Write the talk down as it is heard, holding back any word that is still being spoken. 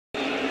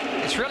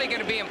It's really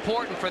going to be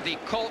important for the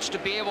Colts to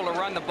be able to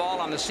run the ball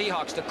on the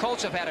Seahawks. The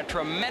Colts have had a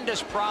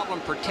tremendous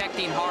problem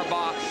protecting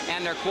Harbaugh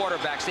and their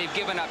quarterbacks. They've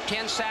given up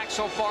 10 sacks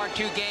so far in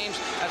 2 games.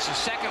 That's the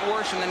 2nd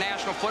worst in the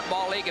National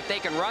Football League. If they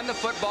can run the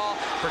football,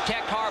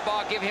 protect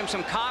Harbaugh, give him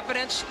some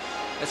confidence,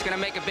 it's going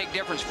to make a big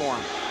difference for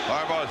him.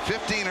 Harbaugh,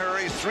 15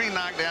 hurries, 3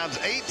 knockdowns,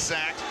 8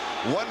 sacks,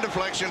 1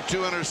 deflection,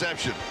 2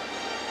 interceptions.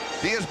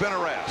 He has been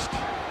harassed.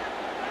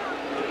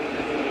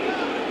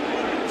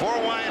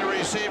 4 wide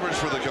receivers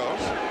for the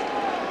Colts.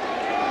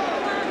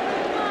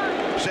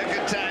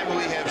 Second time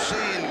we have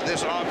seen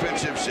this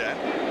offensive set.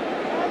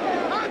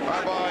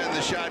 Harbaugh in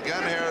the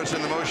shotgun. Harrison,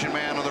 the motion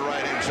man on the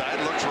right-hand side.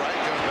 Looks right,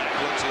 comes back,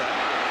 looks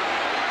left.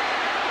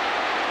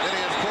 Then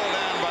he is pulled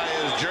down by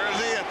his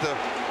jersey at the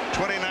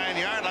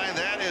 29-yard line.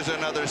 That is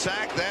another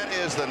sack. That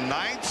is the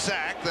 9th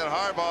sack that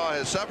Harbaugh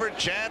has suffered.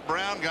 Chad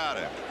Brown got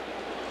him.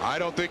 I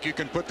don't think you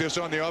can put this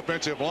on the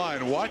offensive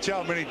line. Watch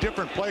how many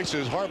different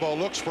places Harbaugh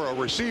looks for a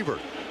receiver.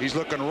 He's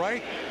looking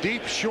right,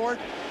 deep, short,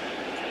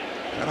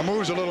 and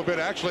moves a little bit.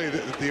 Actually,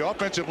 the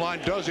offensive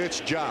line does its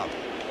job.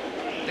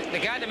 The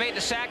guy that made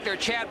the sack there,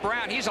 Chad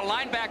Brown, he's a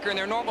linebacker in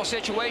their normal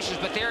situations,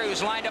 but there he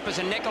was lined up as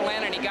a nickel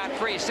end and he got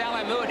free.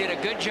 Salamua did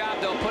a good job,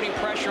 though, putting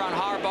pressure on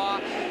Harbaugh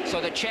so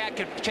that Chad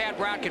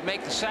Brown could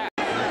make the sack.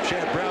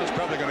 Chad Brown's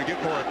probably going to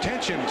get more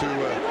attention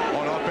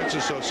on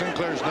offenses, so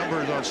Sinclair's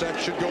numbers on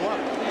sacks should go up.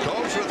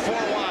 Colts with 4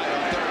 wide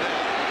on 3rd down.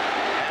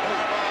 And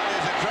Harbaugh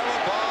is in trouble.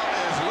 Ball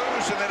is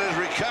loose, and it is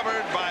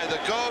recovered by the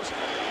Colts.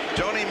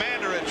 Tony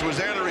Mandarich was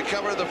there to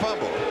recover the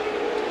fumble.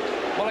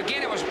 Well,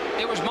 again, it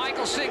was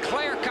Michael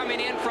Sinclair coming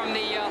in from the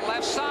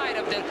left side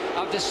of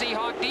the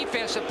Seahawk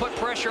defense that put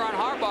pressure on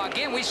Harbaugh.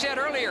 Again, we said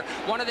earlier,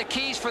 one of the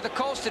keys for the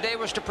Colts today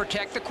was to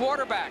protect the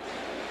quarterback.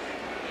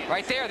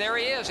 Right there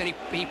he is, and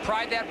he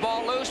pried that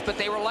ball loose, but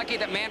they were lucky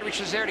that Mandarich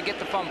was there to get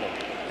the fumble.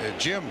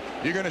 Jim,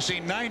 you're going to see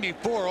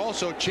 94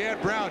 also.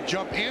 Chad Brown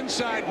jump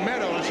inside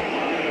Meadows.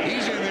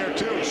 He's in there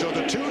too. So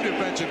the 2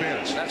 defensive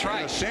ends. That's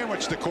right.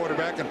 Sandwich the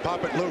quarterback and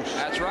pop it loose.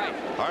 That's right.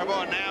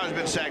 Harbaugh now has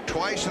been sacked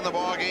twice in the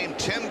ball game,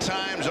 10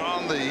 times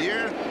on the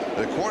year.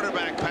 The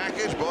quarterback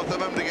package, both of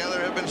them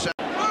together have been sacked.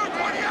 Play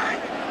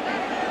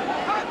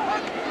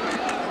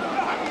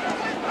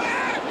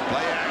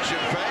action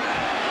fake.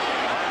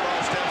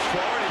 Harbaugh steps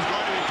forward. He's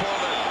going to be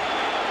pulled down.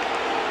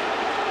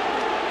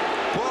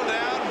 Pulled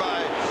down by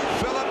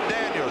Philip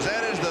Daniels.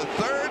 That is the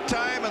 3rd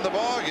time in the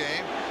ball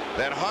game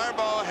that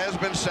Harbaugh has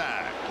been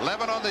sacked.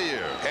 11 on the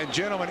year. And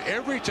gentlemen,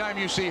 every time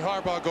you see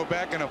Harbaugh go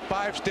back in a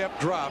 5-step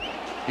drop,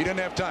 he didn't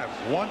have time.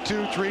 1,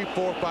 2, 3,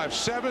 4, 5,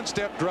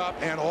 7-step drop,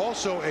 and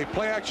also a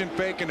play action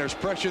fake, and there's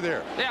pressure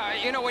there. Yeah,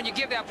 you know, when you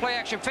give that play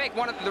action fake,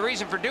 one of the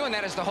reason for doing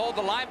that is to hold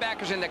the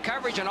linebackers in the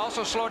coverage and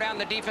also slow down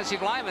the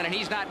defensive lineman, and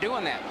he's not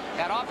doing that.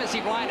 That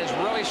offensive line is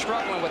really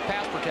struggling with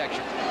pass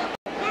protection.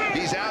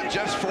 He's out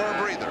just for a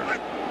breather.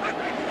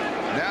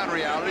 Now in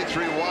reality,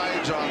 3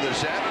 wides on the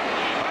set.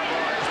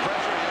 Harbaugh has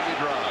pressure, heavy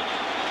drop.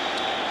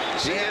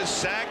 He is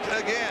sacked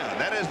again.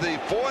 That is the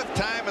 4th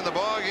time in the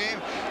ball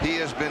game. He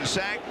has been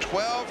sacked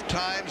 12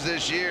 times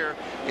this year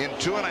in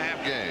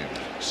 2.5 games.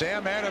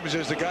 Sam Adams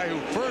is the guy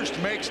who first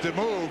makes the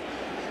move.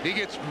 He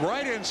gets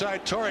right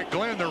inside Tariq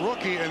Glenn, the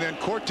rookie, and then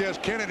Cortez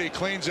Kennedy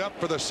cleans up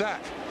for the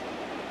sack.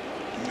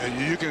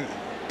 You can,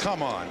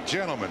 come on,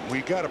 gentlemen,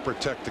 we got to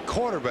protect the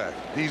quarterback.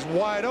 He's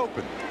wide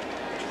open.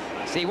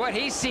 See what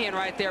he's seeing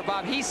right there,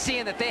 Bob. He's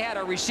seeing that they had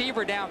a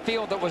receiver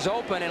downfield that was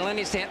open, and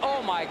Lenny's saying,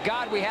 oh my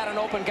God, we had an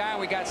open guy and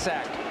we got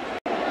sacked.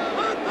 Pressure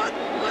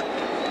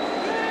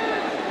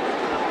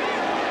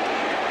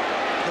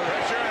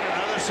and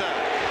another sack.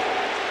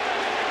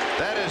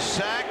 That is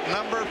sack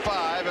number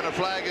 5, and a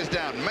flag is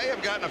down. May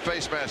have gotten a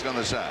face mask on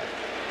the side.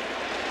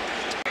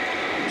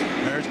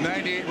 There's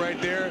 98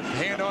 right there.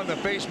 Hand on the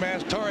face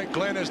mask. Tariq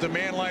Glenn is the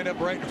man lined up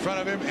right in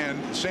front of him,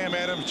 and Sam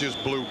Adams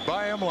just blew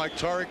by him like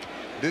Tariq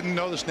didn't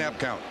know the snap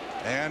count.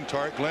 And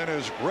Tariq Glenn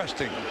is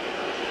resting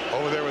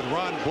over there with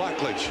Ron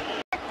Blackledge.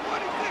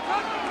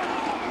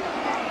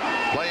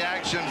 Play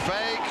action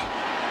fake.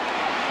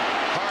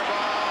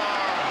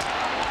 Harbaugh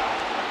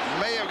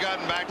may have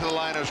gotten back to the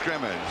line of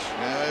scrimmage.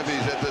 If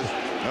he's at the,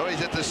 no,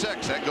 he's at the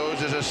 6. That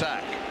goes as a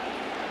sack.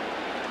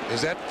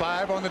 Is that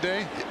 5 on the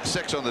day?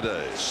 6 on the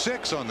day.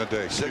 6 on the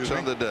day. 6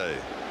 on the day.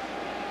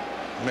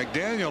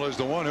 McDaniel is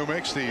the one who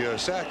makes the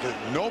sack.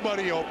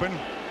 Nobody open,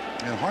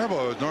 and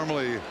Harbaugh is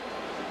normally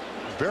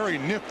very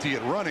nifty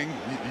at running.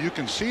 You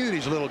can see that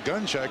he's a little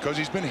gun shy because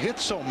he's been hit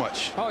so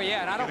much. Oh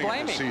yeah, and I don't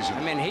blame him.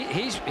 I mean,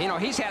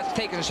 he's had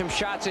taken some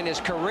shots in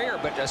his career,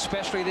 but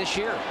especially this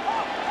year.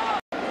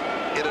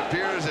 It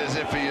appears as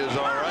if he is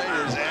all right.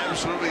 It is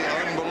absolutely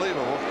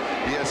unbelievable.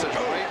 He has such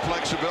great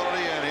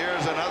flexibility, and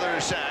here's another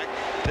sack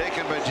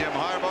taken by Jim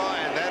Harbaugh,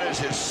 and that is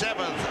his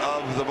 7th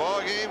of the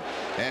ball game,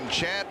 and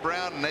Chad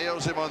Brown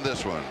nails him on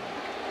this one.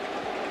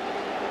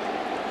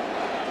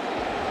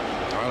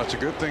 Well, it's a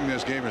good thing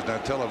this game is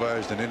not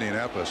televised in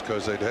Indianapolis,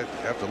 because they'd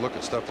have to look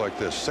at stuff like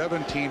this.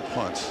 17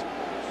 punts,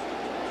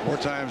 4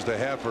 times the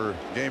half or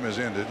game has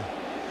ended,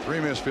 3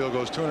 missed field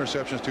goals, 2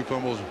 interceptions, 2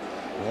 fumbles,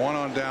 1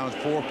 on downs,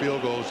 4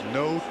 field goals,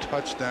 no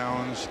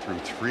touchdowns through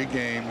 3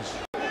 games.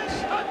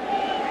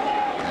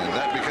 And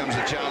that becomes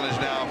a challenge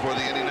now for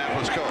the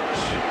Indianapolis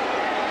Colts.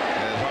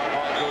 As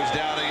Harbaugh goes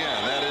down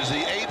again. That is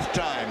the 8th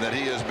time that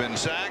he has been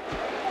sacked.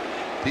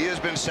 He has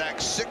been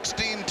sacked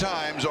 16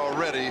 times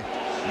already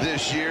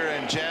this year,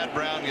 and Chad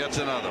Brown gets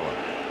another one.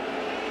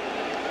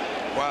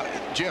 Well,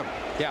 Jim.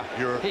 Yeah.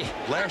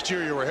 Last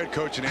year you were head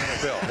coach in the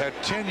NFL. Had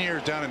 10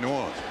 years down in New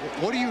Orleans.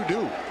 What do you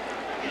do?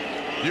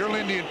 You're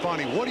Lindy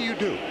Infante. What do you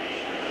do?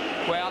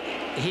 Well,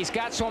 he's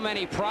got so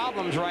many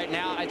problems right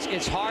now.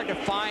 It's hard to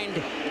find.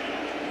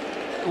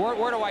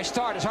 Where do I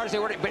start? It's hard to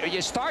say. But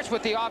it starts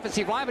with the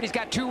offensive line. But he's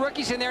got 2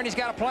 rookies in there, and he's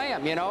got to play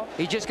them. You know,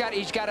 he's got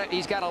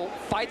to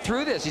fight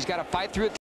through this. He's got to fight through it.